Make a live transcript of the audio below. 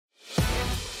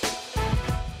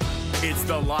It's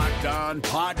the Locked On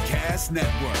Podcast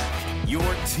Network, your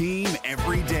team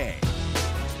every day.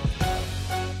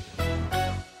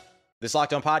 This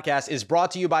Locked On Podcast is brought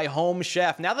to you by Home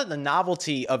Chef. Now that the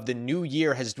novelty of the new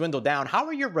year has dwindled down, how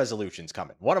are your resolutions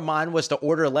coming? One of mine was to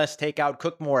order less takeout,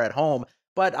 cook more at home,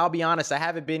 but I'll be honest, I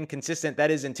haven't been consistent. That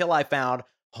is until I found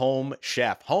Home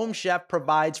Chef. Home Chef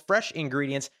provides fresh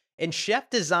ingredients and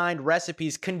chef-designed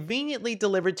recipes conveniently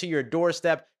delivered to your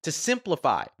doorstep to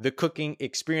simplify the cooking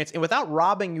experience and without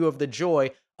robbing you of the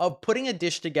joy of putting a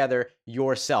dish together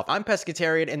yourself. I'm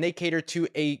pescatarian and they cater to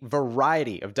a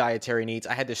variety of dietary needs.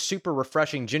 I had this super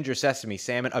refreshing ginger sesame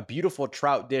salmon, a beautiful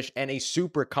trout dish, and a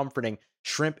super comforting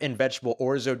shrimp and vegetable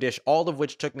orzo dish, all of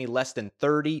which took me less than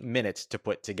 30 minutes to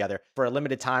put together. For a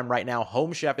limited time right now,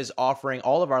 Home Chef is offering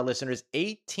all of our listeners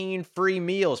 18 free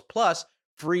meals plus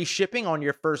free shipping on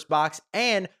your first box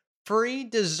and free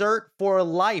dessert for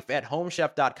life at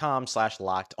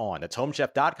homechef.com/lockedon. That's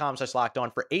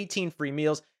homechef.com/lockedon for 18 free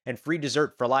meals and free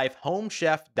dessert for life.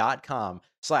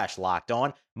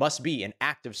 Homechef.com/lockedon. Must be an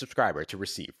active subscriber to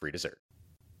receive free dessert.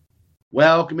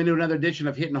 Welcome into another edition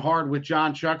of Hittin' Hard with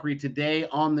John Chuckery. Today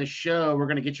on the show, we're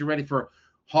going to get you ready for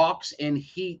Hawks and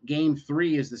Heat Game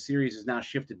 3 as the series is now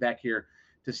shifted back here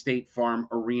to State Farm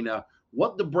Arena.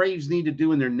 What the Braves need to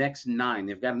do in their next 9.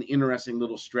 They've got an interesting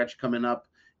little stretch coming up,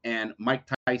 and Mike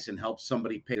Tyson helps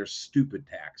somebody pay their stupid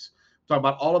tax. Talk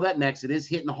about all of that next. It is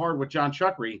Hittin' Hard with John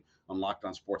Chuckery on Locked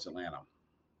On Sports Atlanta.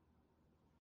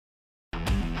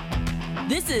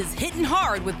 This is Hittin'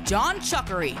 Hard with John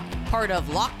Chuckery, part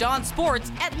of Locked On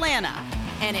Sports Atlanta,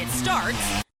 and it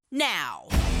starts now.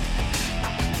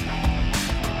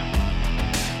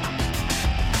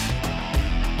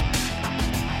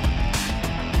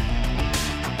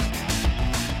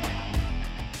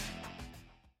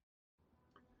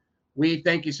 We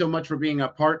thank you so much for being a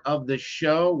part of the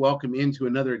show. Welcome into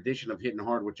another edition of Hittin'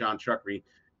 Hard with John Chuckery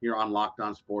here on Locked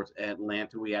On Sports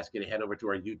Atlanta. We ask you to head over to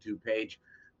our YouTube page.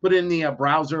 Put in the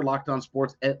browser, Locked On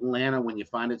Sports Atlanta. When you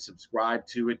find it, subscribe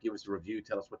to it. Give us a review.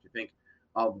 Tell us what you think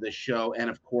of the show.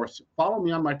 And, of course, follow me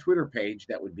on my Twitter page.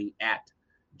 That would be at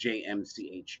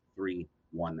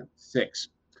JMCH316.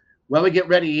 Well, we get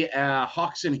ready.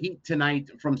 Hawks and Heat tonight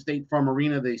from State Farm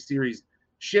Arena. The series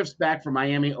shifts back from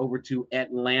Miami over to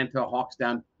Atlanta. Hawks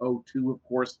down 0-2, of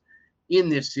course, in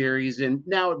this series. And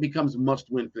now it becomes a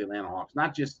must-win for the Atlanta Hawks.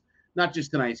 Not just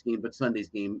tonight's game, but Sunday's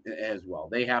game as well.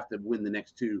 They have to win the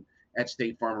next 2 at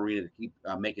State Farm Arena to keep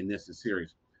making this a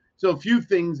series. So a few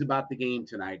things about the game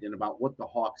tonight and about what the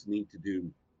Hawks need to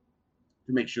do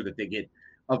to make sure that they get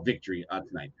a victory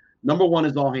tonight. Number one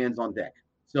is all hands on deck.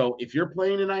 So if you're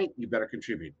playing tonight, you better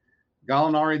contribute.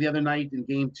 Gallinari the other night in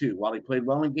Game 2, while he played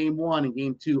well in Game 1, in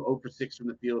Game 2, 0 for 6 from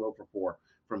the field, 0 for 4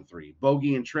 from 3.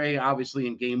 Bogey and Trey, obviously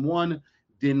in Game 1,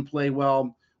 didn't play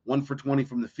well. 1 for 20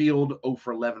 from the field, 0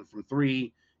 for 11 from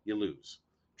 3, you lose.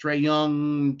 Trey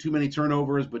Young, too many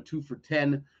turnovers, but 2 for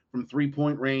 10 from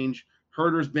three-point range.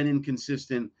 Herter's been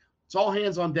inconsistent. It's all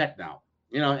hands on deck now.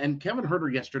 And Kevin Herter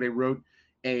yesterday wrote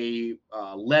a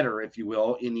letter, if you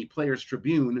will, in the Players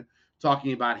Tribune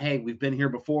talking about, hey, we've been here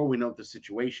before. We know what the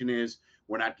situation is.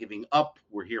 We're not giving up.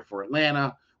 We're here for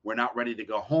Atlanta. We're not ready to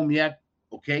go home yet.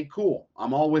 Okay, cool.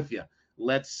 I'm all with you.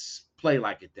 Let's play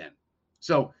like it then.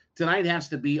 So tonight has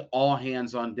to be all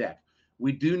hands on deck.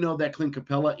 We do know that Clint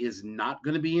Capella is not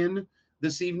going to be in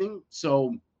this evening,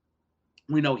 so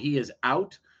we know he is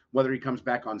out. Whether he comes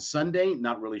back on Sunday,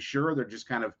 not really sure. They're just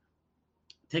kind of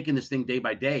taking this thing day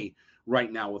by day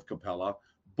right now with Capella.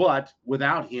 But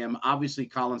without him, obviously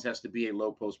Collins has to be a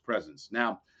low post presence.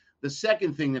 Now, the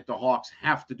second thing that the Hawks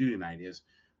have to do tonight is,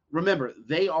 remember,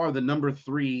 they are the number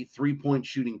 3 3-point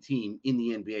shooting team in the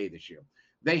NBA this year.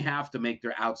 They have to make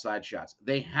their outside shots.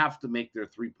 They have to make their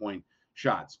 3-point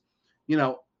shots.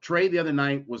 Trey the other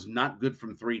night was not good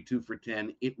from 3, 2 for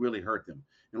 10. It really hurt them.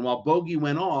 And while Bogey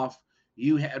went off,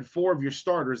 you had 4 of your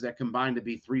starters that combined to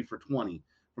be 3 for 20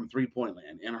 from three-point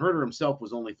land. And Herter himself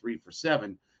was only 3 for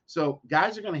 7. So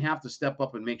guys are going to have to step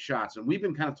up and make shots. And we've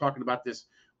been kind of talking about this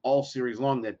all series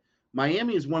long, that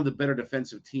Miami is one of the better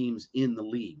defensive teams in the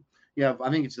league. I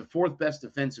think it's the 4th best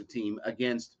defensive team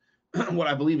against what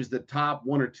I believe is the top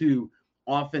 1 or 2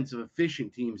 offensive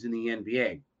efficient teams in the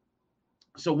NBA.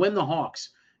 So when the Hawks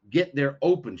get their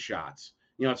open shots,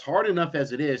 it's hard enough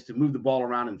as it is to move the ball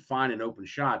around and find an open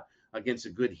shot against a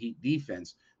good Heat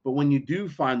defense. But when you do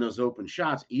find those open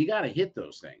shots, you got to hit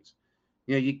those things.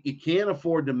 You can't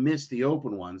afford to miss the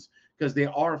open ones because they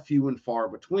are few and far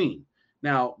between.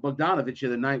 Now, Bogdanovich the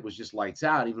other night was just lights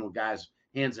out, even with guys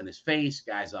hands in his face,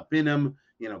 guys up in him,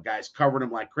 guys covered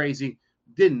him like crazy.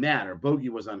 Didn't matter. Bogey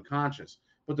was unconscious.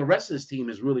 But the rest of this team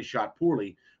has really shot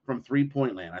poorly from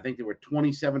three-point land. I think they were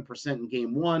 27% in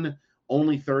game one,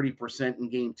 only 30% in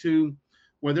game two,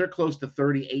 where they're close to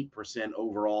 38%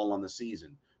 overall on the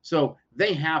season. So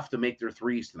they have to make their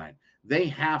threes tonight. They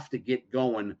have to get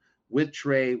going with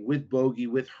Trey, with Bogey,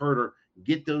 with Herter,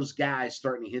 get those guys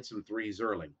starting to hit some threes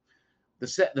early.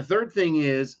 The third thing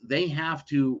is they have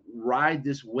to ride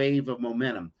this wave of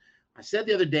momentum. I said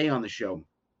the other day on the show,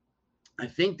 I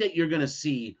think that you're going to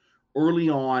see early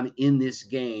on in this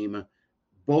game,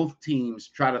 both teams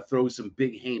try to throw some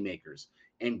big haymakers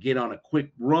and get on a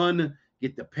quick run,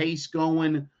 get the pace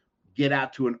going, get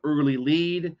out to an early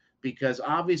lead, because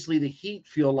obviously the Heat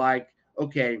feel like,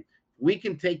 okay, we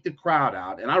can take the crowd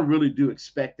out. And I really do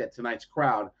expect that tonight's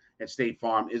crowd at State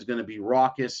Farm is going to be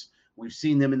raucous. We've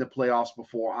seen them in the playoffs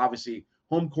before. Obviously,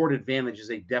 home court advantage is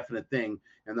a definite thing.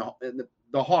 And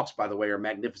the Hawks, by the way, are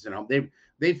magnificent.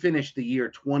 They finished the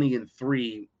year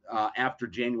 20-3 after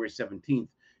January 17th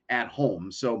at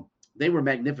home. So they were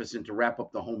magnificent to wrap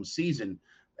up the home season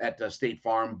at State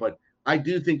Farm. But I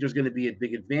do think there's going to be a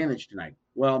big advantage tonight.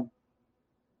 Well,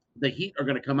 the Heat are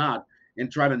going to come out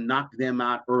and try to knock them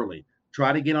out early.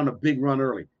 Try to get on a big run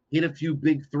early. Hit a few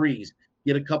big threes.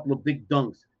 Get a couple of big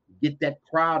dunks. Get that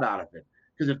crowd out of it.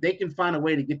 Because if they can find a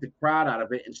way to get the crowd out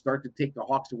of it and start to take the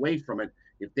Hawks away from it,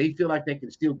 if they feel like they can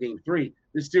steal game three,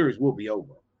 this series will be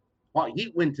over.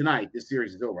 Heat win tonight, this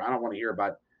series is over. I don't want to hear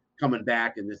about coming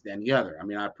back and this, that, and the other. I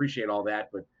mean, I appreciate all that,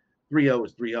 but 3-0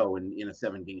 is 3-0 in a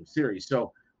 7-game series.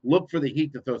 So look for the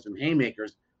Heat to throw some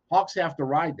haymakers. Hawks have to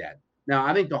ride that. Now,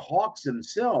 I think the Hawks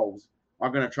themselves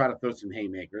are going to try to throw some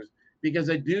haymakers,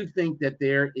 because I do think that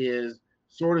there is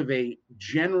sort of a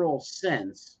general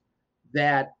sense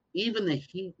that even the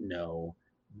Heat know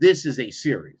this is a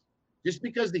series. Just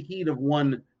because the Heat have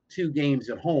won 2 games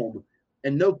at home,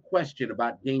 and no question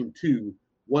about game 2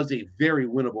 was a very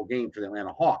winnable game for the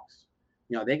Atlanta Hawks.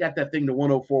 You know, they got that thing to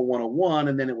 104-101,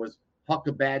 and then it was Huck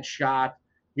a bad shot.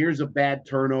 Here's a bad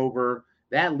turnover.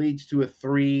 That leads to a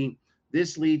 3.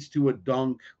 This leads to a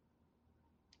dunk.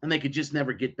 And they could just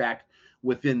never get back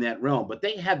within that realm. But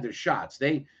they had their shots.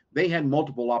 They had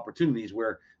multiple opportunities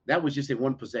where that was just a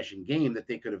one-possession game that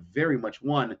they could have very much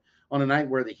won on a night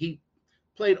where the Heat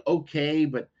played okay,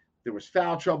 but there was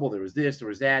foul trouble. There was this, there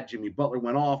was that. Jimmy Butler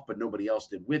went off, but nobody else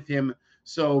did with him.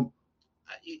 So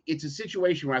it's a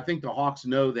situation where I think the Hawks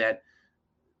know that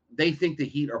they think the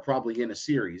Heat are probably in a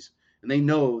series, and they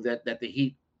know that the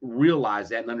Heat realize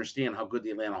that and understand how good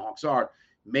the Atlanta Hawks are.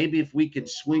 Maybe if we can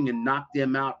swing and knock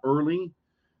them out early,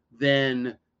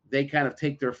 then they kind of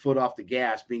take their foot off the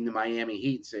gas, being the Miami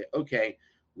Heat, and say, okay,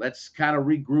 let's kind of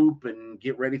regroup and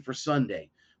get ready for Sunday.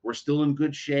 We're still in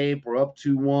good shape. We're up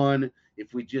 2-1.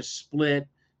 If we just split,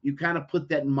 you kind of put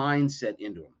that mindset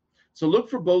into them. So look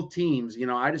for both teams. You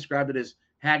know, I described it as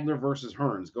Hagler versus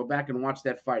Hearns. Go back and watch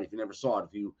that fight if you never saw it.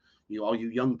 If you all you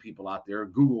young people out there,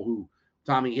 Google who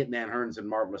Tommy Hitman Hearns and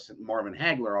Marvin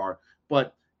Hagler are.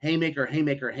 But haymaker,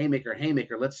 haymaker, haymaker,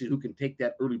 haymaker. Let's see who can take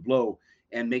that early blow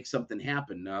and make something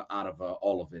happen out of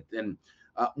all of it. And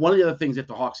one of the other things that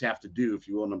the Hawks have to do, if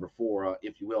you will, number 4,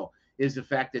 if you will, is the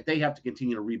fact that they have to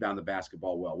continue to rebound the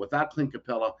basketball well. Without Clint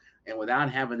Capella and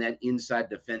without having that inside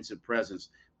defensive presence,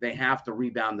 they have to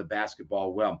rebound the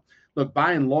basketball well. Look,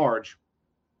 by and large,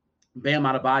 Bam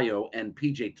Adebayo and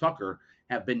P.J. Tucker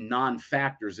have been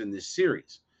non-factors in this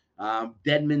series.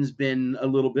 Dedmon's been a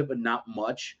little bit, but not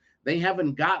much. They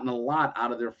haven't gotten a lot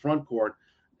out of their front court,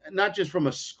 not just from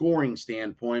a scoring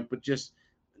standpoint, but just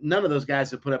none of those guys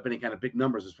have put up any kind of big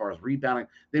numbers as far as rebounding.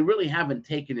 They really haven't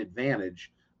taken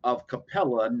advantage of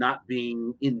Capella not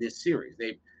being in this series.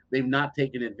 They've not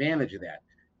taken advantage of that.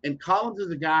 And Collins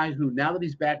is a guy who, now that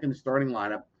he's back in the starting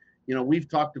lineup, you know, we've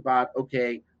talked about,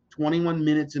 okay, 21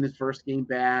 minutes in his first game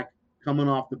back, coming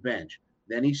off the bench.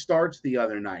 Then he starts the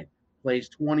other night, plays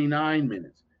 29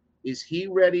 minutes. Is he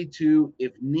ready to,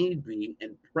 if need be,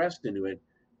 and pressed into it,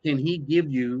 can he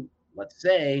give you, let's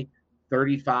say,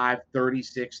 35,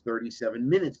 36, 37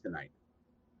 minutes tonight?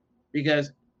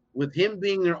 Because with him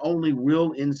being their only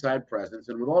real inside presence,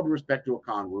 and with all due respect to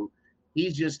Okongwu,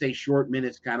 he's just a short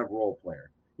minutes kind of role player.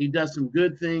 He does some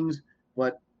good things,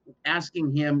 but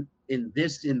asking him in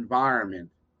this environment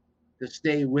to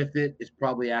stay with it is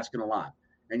probably asking a lot.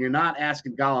 And you're not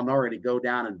asking Gallinari to go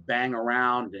down and bang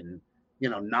around and, you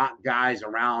know, knock guys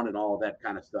around and all of that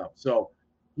kind of stuff. So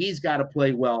he's got to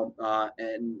play well,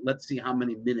 and let's see how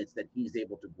many minutes that he's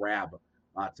able to grab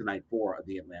tonight for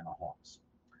the Atlanta Hawks.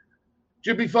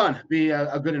 Should be fun. Be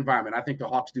a good environment. I think the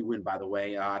Hawks do win, by the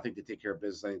way. I think they take care of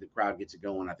business. I think the crowd gets it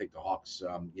going. I think the Hawks,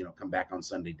 come back on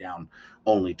Sunday down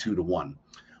only 2-1.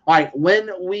 All right, when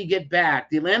we get back,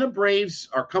 the Atlanta Braves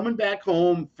are coming back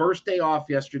home. First day off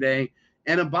yesterday,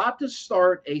 and about to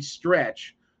start a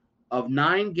stretch of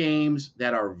 9 games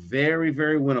that are very,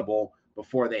 very winnable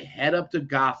before they head up to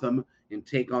Gotham and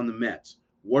take on the Mets.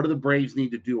 What do the Braves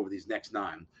need to do over these next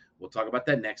 9? We'll talk about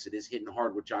that next. It is Hittin'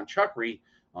 Hard with John Chuckery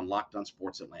on Locked On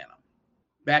Sports Atlanta.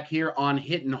 Back here on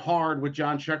Hittin' Hard with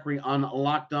John Chuckery on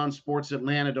Locked On Sports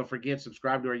Atlanta. Don't forget,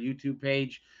 subscribe to our YouTube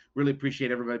page. Really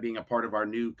appreciate everybody being a part of our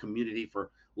new community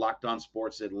for Locked On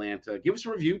Sports Atlanta. Give us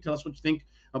a review. Tell us what you think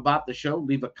about the show.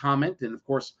 Leave a comment. And, of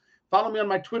course, follow me on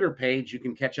my Twitter page. You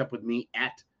can catch up with me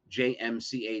at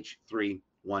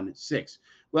JMCH316.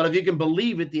 Well, if you can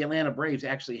believe it, the Atlanta Braves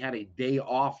actually had a day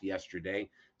off yesterday.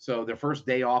 So their first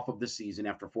day off of the season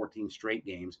after 14 straight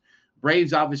games.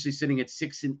 Braves obviously sitting at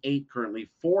 6-8 currently,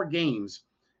 4 games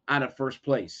out of first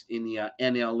place in the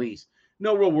NL East.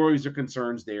 No real worries or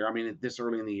concerns there. I mean, at this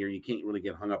early in the year, you can't really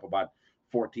get hung up about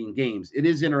 14 games. It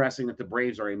is interesting that the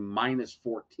Braves are a minus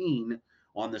 14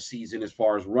 on the season as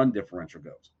far as run differential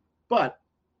goes. But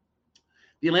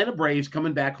the Atlanta Braves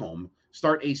coming back home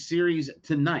start a series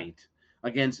tonight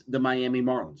against the Miami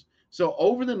Marlins. So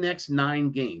over the next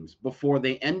 9 games before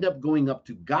they end up going up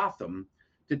to Gotham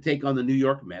to take on the New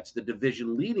York Mets, the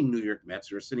division-leading New York Mets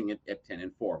who are sitting at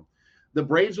 10-4. The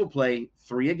Braves will play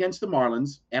 3 against the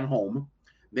Marlins at home.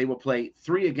 They will play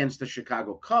 3 against the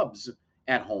Chicago Cubs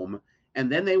at home. And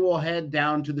then they will head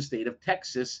down to the state of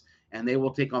Texas, and they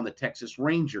will take on the Texas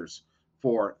Rangers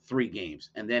for 3 games.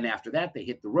 And then after that, they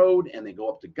hit the road, and they go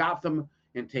up to Gotham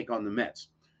and take on the Mets.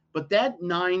 But that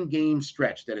 9-game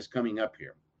stretch that is coming up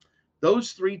here,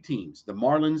 those 3 teams, the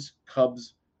Marlins,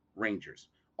 Cubs, Rangers,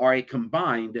 are a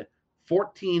combined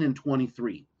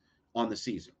 14-23 on the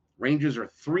season. Rangers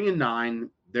are 3-9.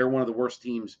 They're one of the worst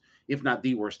teams, if not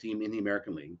the worst team in the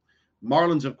American League.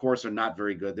 Marlins, of course, are not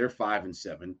very good. They're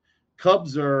 5-7.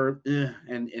 Cubs are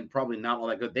and probably not all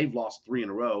that good. They've lost 3 in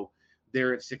a row.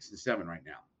 They're at 6-7 right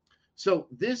now. So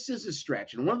this is a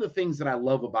stretch. And one of the things that I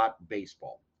love about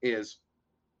baseball is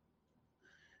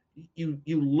you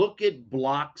look at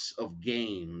blocks of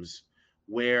games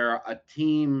where a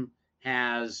team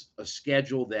has a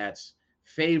schedule that's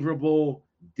favorable,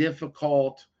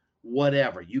 difficult,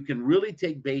 whatever. You can really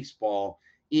take baseball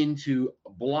into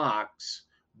blocks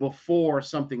before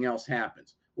something else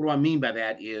happens. What do I mean by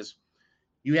that is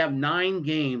you have 9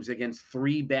 games against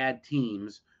 3 bad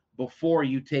teams before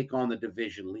you take on the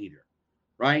division leader,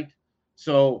 right?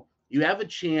 So you have a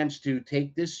chance to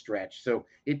take this stretch. So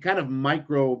it kind of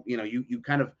you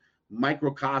kind of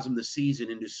microcosm the season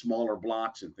into smaller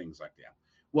blocks and things like that.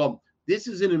 Well, this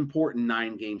is an important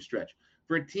 9-game stretch.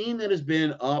 For a team that has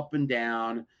been up and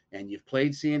down, and you've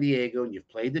played San Diego and you've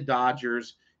played the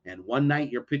Dodgers, and one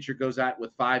night your pitcher goes out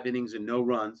with 5 innings and no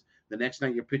runs. The next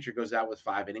night your pitcher goes out with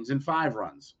 5 innings and 5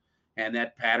 runs. And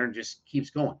that pattern just keeps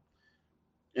going.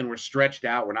 And we're stretched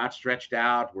out. We're not stretched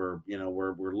out. We're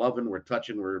loving, we're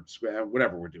touching, we're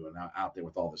whatever we're doing out there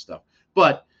with all this stuff.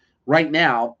 But right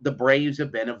now, the Braves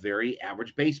have been a very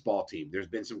average baseball team. There's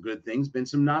been some good things, been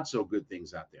some not so good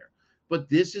things out there. But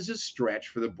this is a stretch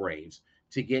for the Braves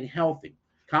to get healthy.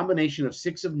 Combination of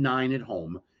 6 of 9 at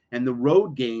home, and the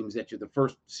road games the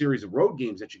first series of road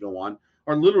games that you go on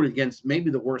are literally against maybe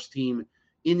the worst team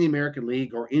in the American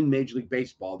League or in Major League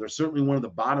Baseball. They're certainly one of the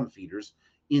bottom feeders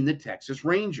in the Texas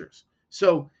Rangers.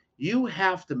 So you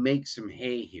have to make some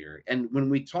hay here. And when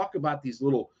we talk about these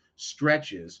little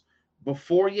stretches,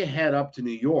 before you head up to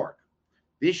New York,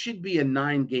 this should be a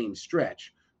 9-game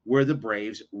stretch where the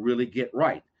Braves really get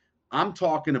right. I'm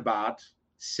talking about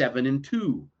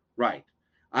 7-2 right.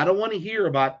 I don't want to hear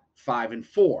about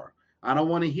 5-4. I don't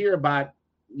want to hear about,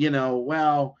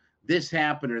 this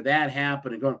happened or that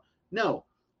happened and going. No,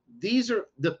 these are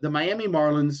the Miami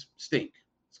Marlins stink.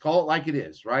 Let's call it like it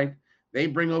is, right? They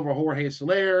bring over Jorge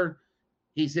Soler.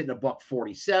 He's hitting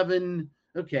 $147.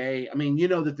 Okay. I mean,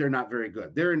 that they're not very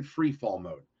good. They're in free fall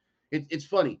mode. It's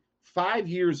funny. 5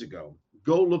 years ago,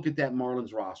 go look at that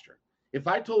Marlins roster. If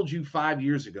I told you 5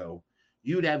 years ago,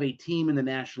 you'd have a team in the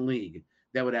National League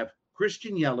that would have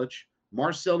Christian Yelich,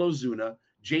 Marcell Ozuna,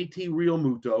 JT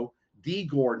Realmuto, D.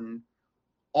 Gordon,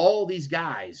 all these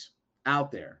guys out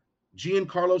there.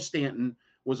 Giancarlo Stanton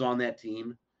was on that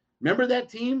team. Remember that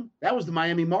team? That was the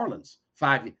Miami Marlins.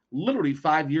 Literally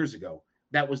 5 years ago,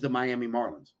 that was the Miami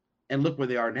Marlins. And look where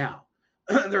they are now.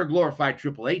 They're a glorified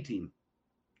AAA team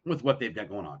with what they've got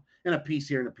going on. And a piece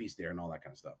here and a piece there and all that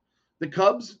kind of stuff. The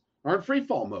Cubs are in free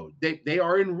fall mode. They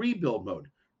are in rebuild mode.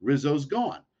 Rizzo's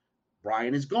gone.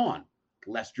 Brian is gone.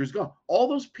 Lester's gone. All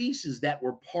those pieces that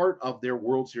were part of their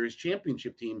World Series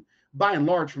championship team, by and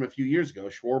large, from a few years ago,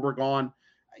 Schwarber gone.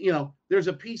 There's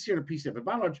a piece here and a piece there, but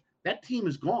by and large, that team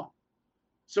is gone.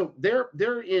 So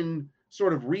they're in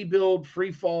sort of rebuild,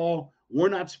 free fall, We're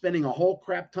not spending a whole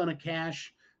crap ton of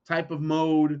cash type of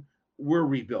mode. We're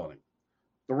rebuilding.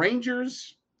 The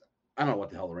Rangers, I don't know what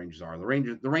the hell the Rangers are. The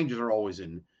Rangers are always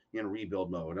in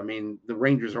rebuild mode. I mean, the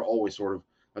Rangers are always sort of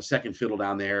a second fiddle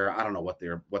down there. I don't know what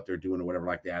they're doing or whatever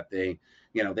like that. They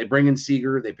bring in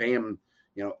Seager, they pay him,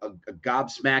 a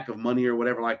gobsmack of money or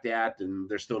whatever like that, and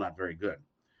they're still not very good.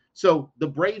 So the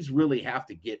Braves really have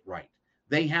to get right.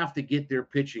 They have to get their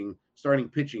starting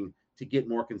pitching to get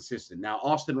more consistent. Now,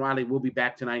 Austin Riley will be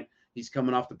back tonight. He's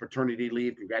coming off the paternity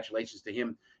leave. Congratulations to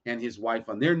him and his wife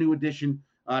on their new addition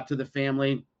to the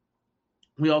family.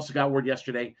 We also got word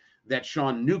yesterday that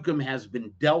Sean Newcomb has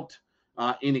been dealt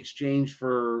in exchange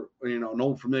for an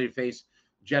old familiar face,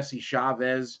 Jesse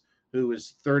Chavez, who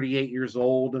is 38 years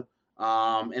old,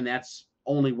 and that's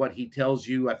only what he tells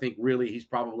you. I think really he's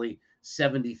probably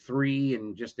 73,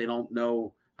 and just they don't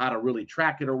know how to really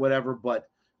track it or whatever. But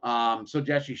so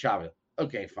Jesse Chavez,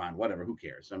 okay, fine, whatever, who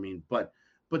cares? I mean, but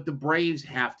the Braves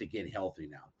have to get healthy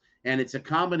now, and it's a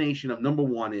combination of, number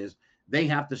one is they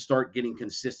have to start getting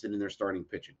consistent in their starting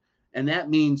pitching. And that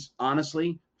means,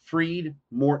 honestly, Fried,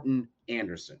 Morton,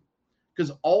 Anderson.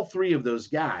 Because all three of those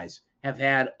guys have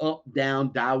had up,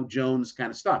 down, Dow Jones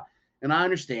kind of stuff. And I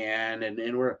understand,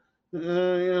 and we're,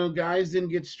 guys didn't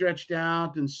get stretched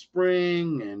out in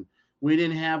spring, and we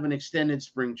didn't have an extended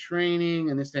spring training,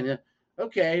 and this and that.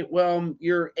 Okay, well,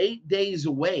 you're 8 days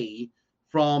away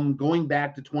from going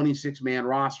back to 26-man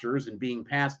rosters and being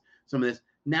past some of this.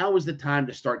 Now is the time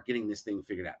to start getting this thing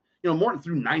figured out. Morton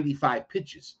threw 95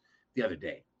 pitches the other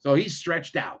day. So he's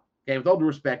stretched out. Okay, with all due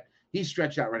respect, he's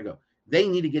stretched out, ready to go. They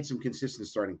need to get some consistent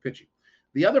starting pitching.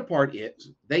 The other part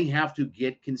is they have to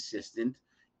get consistent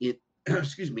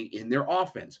in their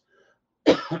offense.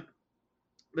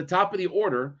 The top of the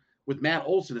order with Matt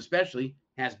Olson especially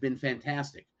has been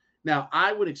fantastic. Now,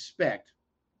 I would expect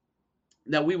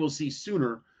that we will see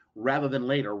sooner rather than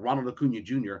later Ronald Acuna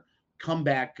Jr. come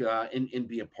back and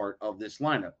be a part of this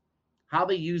lineup. How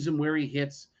they use him, where he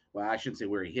hits, well, I shouldn't say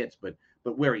where he hits, but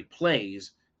where he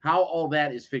plays, how all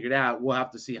that is figured out, we'll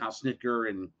have to see how Snitker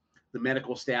and the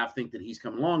medical staff think that he's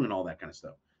coming along and all that kind of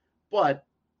stuff. But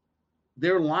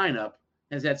their lineup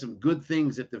has had some good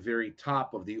things at the very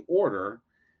top of the order.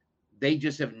 They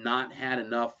just have not had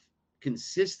enough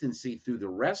consistency through the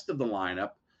rest of the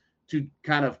lineup to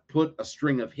kind of put a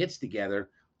string of hits together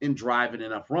and drive in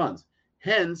enough runs.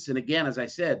 Hence, and again, as I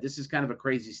said, this is kind of a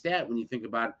crazy stat when you think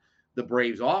about the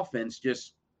Braves offense.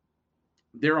 Just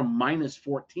they're a minus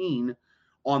 14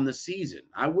 on the season.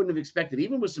 I wouldn't have expected,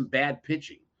 even with some bad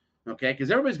pitching, okay,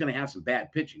 because everybody's going to have some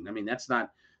bad pitching. I mean, that's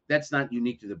not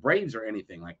unique to the Braves or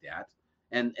anything like that.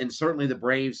 And certainly the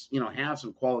Braves, have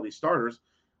some quality starters,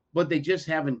 but they just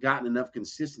haven't gotten enough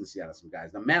consistency out of some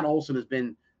guys. Now, Matt Olson has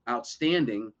been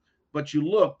outstanding, but you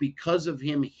look, because of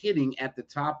him hitting at the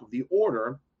top of the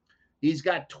order, he's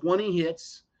got 20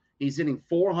 hits. He's hitting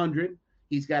 400.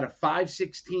 He's got a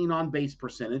 .516 on base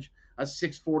percentage, a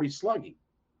 .640 slugging.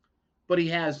 But he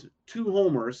has 2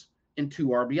 homers and 2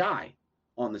 RBI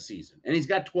on the season. And he's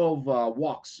got 12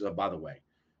 walks, by the way,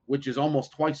 which is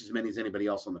almost twice as many as anybody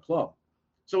else on the club.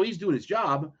 So he's doing his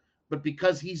job, but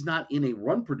because he's not in a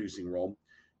run-producing role,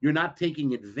 you're not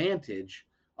taking advantage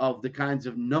of the kinds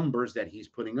of numbers that he's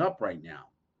putting up right now.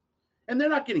 And they're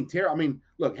not getting terrible. I mean,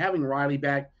 look, having Riley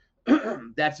back,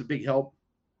 that's a big help.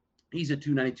 He's at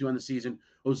 292 on the season.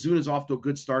 Ozuna's off to a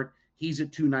good start. He's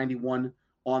at 291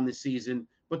 on the season.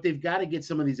 But they've got to get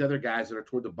some of these other guys that are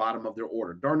toward the bottom of their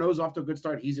order. Darno's off to a good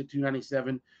start. He's at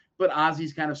 297. But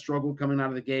Ozzy's kind of struggled coming out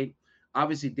of the gate.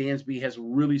 Obviously, Dansby has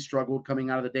really struggled coming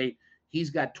out of the gate. He's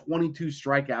got 22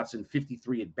 strikeouts and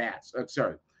 53 at-bats.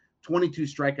 22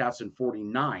 strikeouts and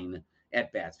 49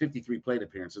 at-bats. 53 plate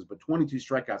appearances, but 22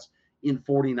 strikeouts in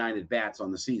 49 at-bats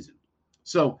on the season.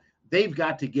 So they've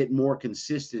got to get more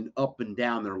consistent up and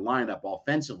down their lineup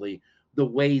offensively the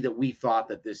way that we thought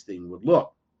that this thing would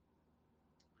look.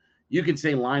 You can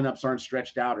say lineups aren't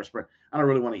stretched out or spread. I don't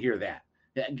really want to hear that.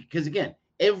 Because, again,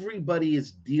 everybody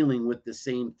is dealing with the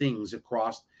same things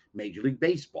across Major League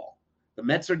Baseball. The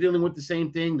Mets are dealing with the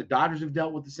same thing. The Dodgers have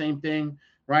dealt with the same thing,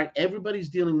 right? Everybody's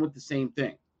dealing with the same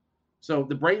thing. So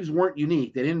the Braves weren't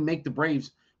unique. They didn't make the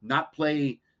Braves not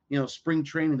play, spring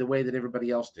training the way that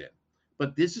everybody else did.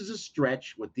 But this is a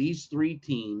stretch with these 3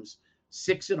 teams,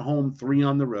 6 at home, 3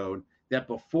 on the road, that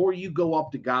before you go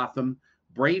up to Gotham,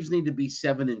 Braves need to be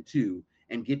 7-2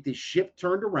 and get this ship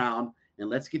turned around, and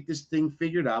let's get this thing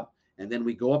figured out. And then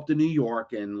we go up to New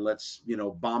York and let's,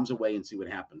 bombs away and see what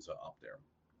happens up there.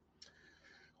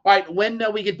 All right, when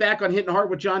we get back on Hittin' Hard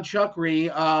with John Chuckery,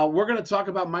 we're going to talk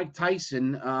about Mike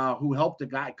Tyson, who helped a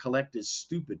guy collect his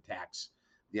stupid tax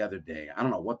the other day. I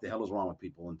don't know what the hell is wrong with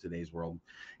people in today's world.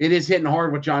 It is Hitting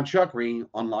Hard with John Chuckery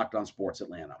on Locked On Sports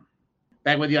Atlanta.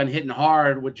 Back with you on Hitting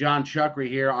Hard with John Chuckery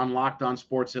here on Locked On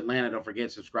Sports Atlanta. Don't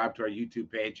forget, subscribe to our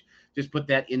YouTube page. Just put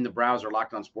that in the browser,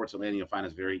 Locked On Sports Atlanta. You'll find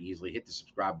us very easily. Hit the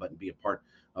subscribe button, be a part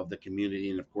of the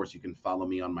community. And, of course, you can follow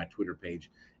me on my Twitter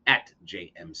page at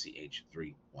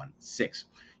JMCH316.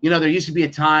 You know, there used to be a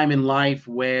time in life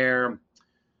where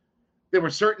there were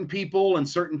certain people and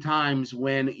certain times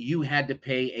when you had to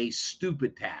pay a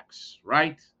stupid tax,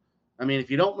 right? I mean, if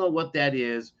you don't know what that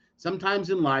is, sometimes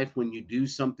in life, when you do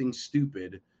something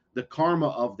stupid, the karma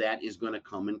of that is going to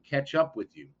come and catch up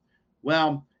with you.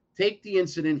 Well, take the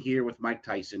incident here with Mike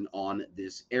Tyson on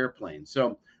this airplane.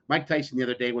 So Mike Tyson the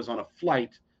other day was on a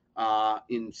flight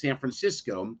in San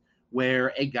Francisco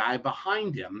where a guy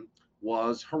behind him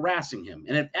was harassing him.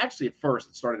 And at first,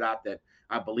 it started out that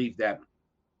I believe that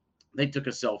they took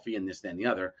a selfie and this, that, and the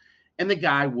other, and the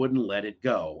guy wouldn't let it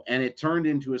go. And it turned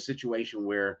into a situation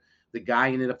where the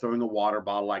guy ended up throwing a water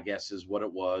bottle, I guess is what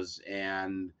it was,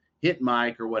 and hit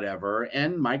Mike or whatever.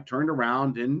 And Mike turned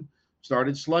around and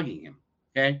started slugging him.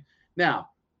 Okay.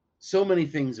 Now, so many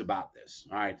things about this.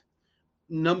 All right.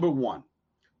 Number one,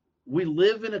 we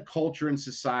live in a culture and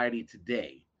society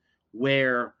today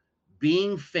where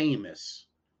being famous,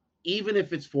 even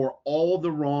if it's for all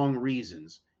the wrong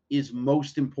reasons, is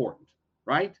most important,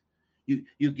 right?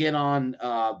 You get on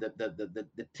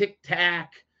the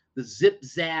tic-tac, the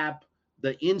zip-zap,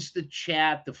 the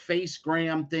Insta-chat, the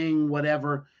Facegram thing,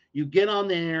 whatever. You get on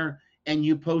there and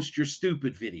you post your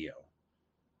stupid video,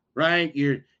 right?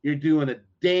 You're doing a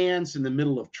dance in the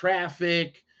middle of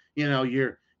traffic. You know,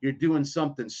 you're doing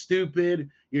something stupid.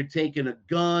 You're taking a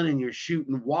gun and you're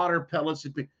shooting water pellets.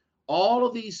 All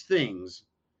of these things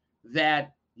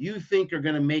that you think are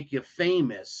going to make you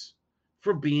famous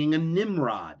for being a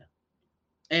Nimrod.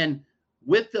 And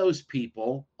with those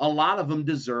people, a lot of them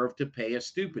deserve to pay a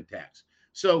stupid tax.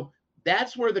 So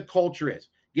that's where the culture is.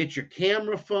 Get your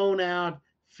camera phone out,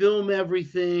 film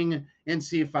everything, and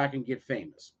see if I can get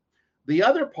famous. The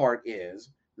other part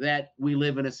is that we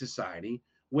live in a society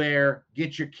where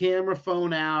get your camera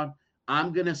phone out,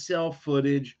 I'm going to sell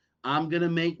footage, I'm going to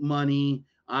make money,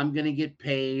 I'm going to get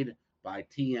paid by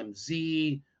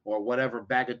TMZ or whatever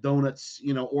bag of donuts,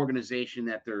 organization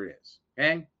that there is.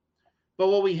 Okay. But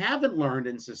what we haven't learned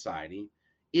in society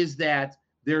is that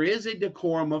there is a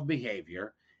decorum of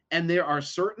behavior, and there are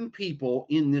certain people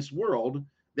in this world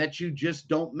that you just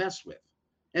don't mess with.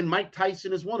 And Mike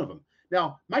Tyson is one of them.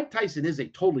 Now, Mike Tyson is a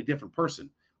totally different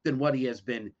person than what he has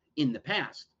been in the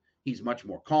past. He's much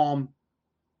more calm.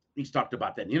 He's talked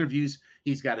about that in interviews.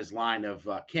 He's got his line of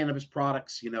cannabis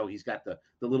products. He's got the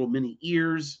little mini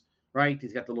ears, right?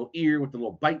 He's got the little ear with the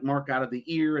little bite mark out of the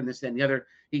ear and this, that, and the other.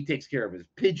 He takes care of his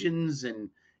pigeons and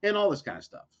all this kind of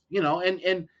stuff,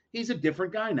 and he's a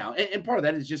different guy now. And part of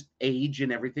that is just age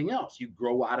and everything else. You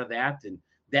grow out of that, and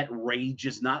that rage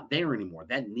is not there anymore.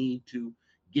 That need to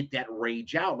get that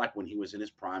rage out, like when he was in his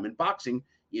prime in boxing,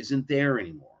 isn't there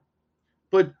anymore.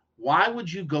 But why would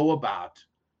you go about,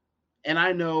 and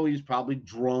I know he's probably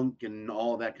drunk and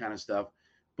all that kind of stuff,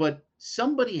 but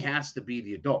somebody has to be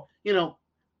the adult.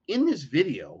 In this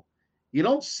video, you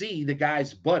don't see the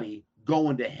guy's buddy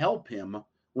going to help him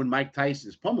when Mike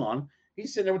Tyson's pummeling him.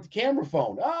 He's sitting there with the camera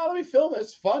phone. Oh, let me film this.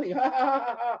 It's funny.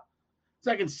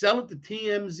 So I can sell it to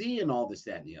TMZ and all this,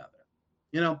 that, and the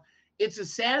other. It's a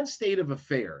sad state of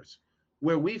affairs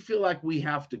where we feel like we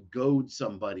have to goad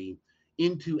somebody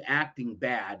into acting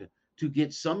bad to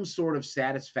get some sort of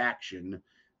satisfaction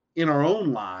in our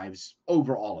own lives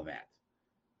over all of that.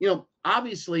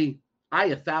 Obviously, I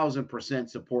 1,000%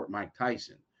 support Mike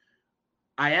Tyson.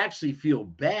 I actually feel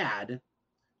bad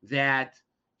that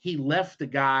he left the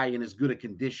guy in as good a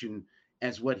condition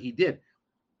as what he did.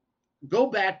 Go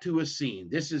back to a scene.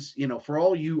 This is, for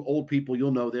all you old people,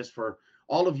 you'll know this. For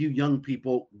all of you young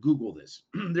people, Google this.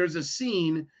 There's a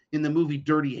scene in the movie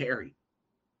Dirty Harry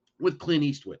with Clint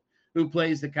Eastwood, who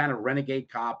plays the kind of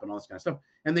renegade cop and all this kind of stuff.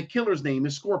 And the killer's name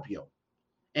is Scorpio.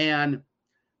 And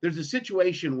there's a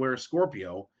situation where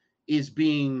Scorpio is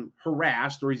being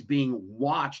harassed, or he's being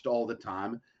watched all the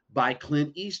time by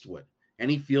Clint Eastwood. And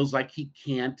he feels like he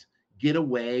can't get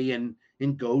away and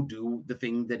go do the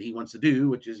thing that he wants to do,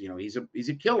 which is, he's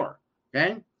a killer.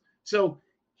 Okay. So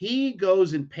he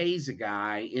goes and pays a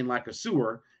guy in like a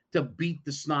sewer to beat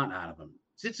the snot out of him,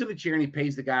 sits in a chair, and he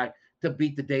pays the guy to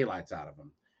beat the daylights out of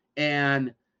him.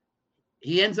 And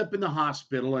he ends up in the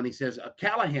hospital, and he says,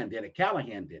 Callahan did it.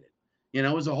 Callahan did it.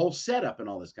 It was a whole setup and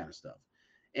all this kind of stuff.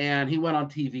 And he went on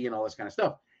TV and all this kind of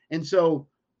stuff. And so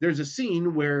there's a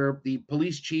scene where the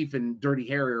police chief and Dirty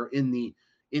Harry are in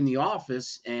the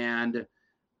office, and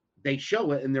they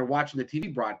show it and they're watching the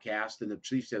TV broadcast, and the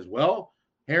chief says, well,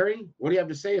 Harry, what do you have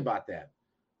to say about that?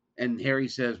 And Harry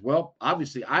says, well,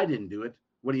 obviously I didn't do it.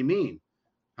 What do you mean?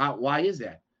 Why is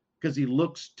that? Because he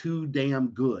looks too damn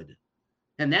good.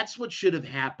 And that's what should have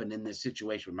happened in this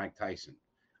situation with Mike Tyson.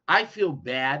 I feel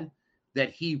bad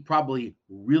that he probably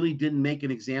really didn't make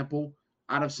an example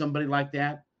out of somebody like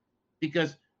that,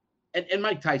 because, and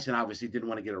Mike Tyson obviously didn't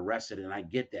want to get arrested, and I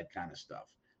get that kind of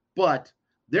stuff. But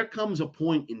there comes a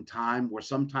point in time where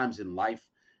sometimes in life,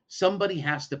 somebody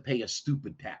has to pay a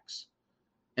stupid tax.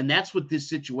 And that's what this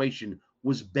situation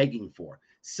was begging for.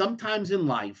 Sometimes in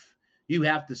life, you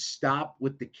have to stop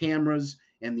with the cameras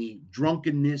and the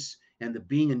drunkenness and the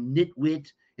being a nitwit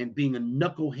and being a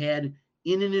knucklehead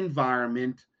in an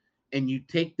environment, and you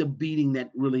take the beating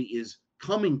that really is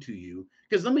coming to you.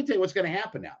 Because let me tell you what's going to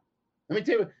happen now. Let me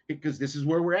tell you, because this is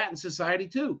where we're at in society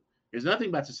too. There's nothing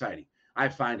about society. I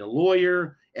find a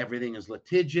lawyer, everything is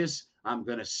litigious, I'm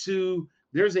going to sue.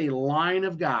 There's a line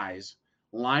of guys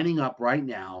lining up right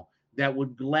now that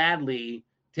would gladly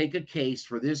take a case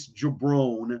for this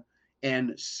jabron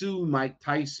and sue Mike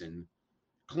Tyson,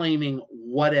 claiming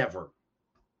whatever,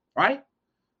 right?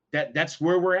 That's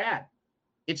where we're at.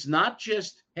 It's not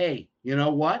just, hey, you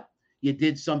know what? You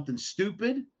did something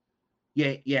stupid.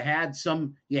 You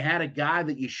had a guy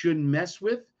that you shouldn't mess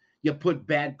with. You put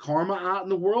bad karma out in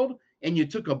the world, and you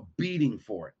took a beating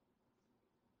for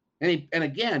it. And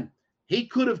again, he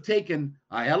could have taken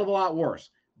a hell of a lot worse.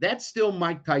 That's still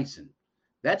Mike Tyson.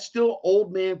 That's still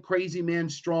old man, crazy man,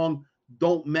 strong.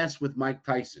 Don't mess with Mike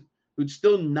Tyson, who'd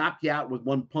still knock you out with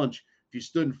one punch if you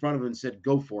stood in front of him and said,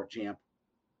 go for it, champ.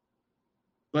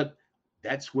 But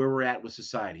that's where we're at with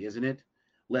society, isn't it?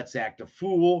 Let's act a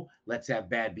fool. Let's have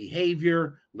bad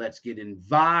behavior. Let's get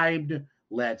imbibed.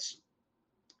 Let's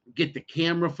get the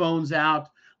camera phones out.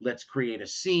 Let's create a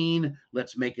scene.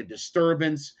 Let's make a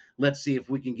disturbance. Let's see if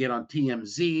we can get on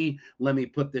TMZ. Let me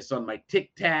put this on my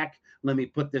Tic Tac. Let me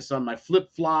put this on my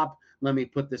Flip Flop. Let me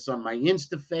put this on my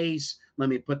Instaface. Let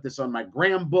me put this on my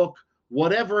Gram Book.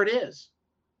 Whatever it is.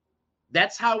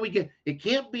 That's how we get. It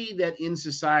can't be that in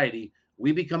society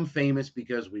we become famous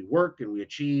because we work and we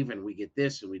achieve and we get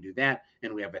this and we do that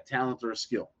and we have a talent or a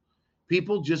skill.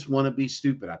 People just want to be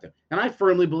stupid out there. And I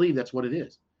firmly believe that's what it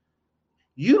is.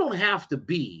 You don't have to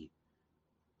be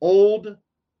old,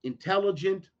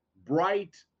 intelligent,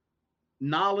 bright,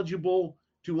 knowledgeable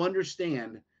to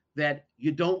understand that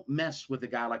you don't mess with a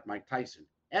guy like Mike Tyson,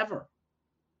 ever.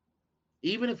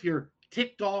 Even if you're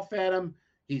ticked off at him,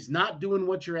 he's not doing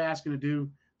what you're asking to do,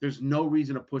 there's no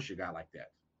reason to push a guy like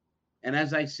that. And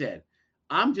as I said,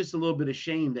 I'm just a little bit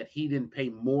ashamed that he didn't pay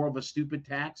more of a stupid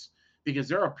tax, because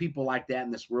there are people like that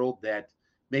in this world that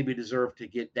maybe deserve to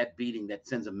get that beating that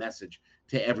sends a message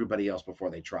to everybody else before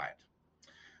they try it.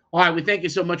 All right, we thank you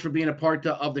so much for being a part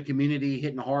of the community,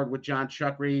 Hitting Hard with John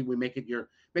Chuckery. We make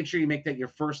sure you make that your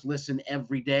first listen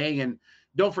every day. And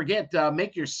don't forget,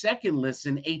 make your second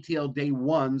listen ATL Day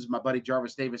Ones, my buddy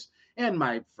Jarvis Davis and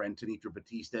my friend Tanitra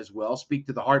Batiste as well. Speak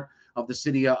to the heart of the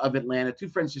city of Atlanta. Two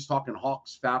friends just talking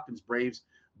Hawks, Falcons, Braves,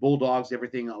 Bulldogs,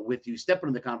 everything with you. Step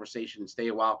into the conversation and stay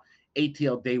a while.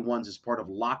 ATL Day Ones is part of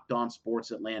Locked On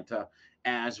Sports Atlanta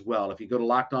as well. If you go to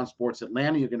Locked On Sports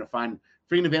Atlanta, you're going to find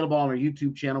free and available on our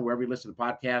YouTube channel, wherever you listen to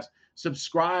podcasts.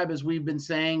 Subscribe, as we've been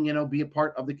saying, be a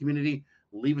part of the community.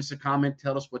 Leave us a comment.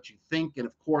 Tell us what you think. And,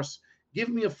 of course, give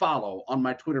me a follow on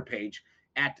my Twitter page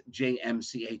at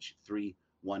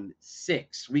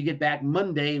JMCH316. We get back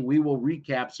Monday. We will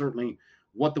recap certainly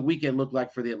what the weekend looked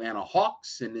like for the Atlanta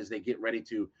Hawks, and as they get ready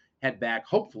to head back,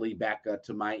 hopefully back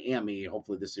to Miami.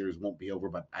 Hopefully this series won't be over,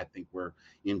 but I think we're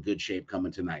in good shape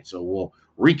coming tonight. So we'll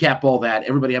recap all that.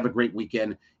 Everybody have a great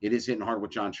weekend. It is Hitting Hard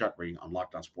with John Chuckery on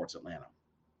Locked On Sports Atlanta.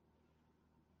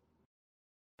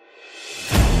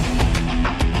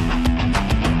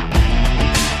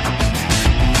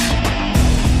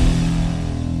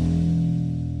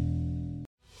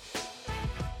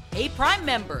 Hey, Prime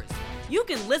members, you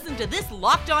can listen to this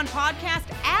Locked On podcast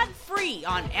ad-free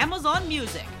on Amazon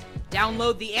Music.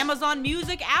 Download the Amazon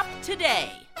Music app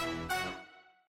today.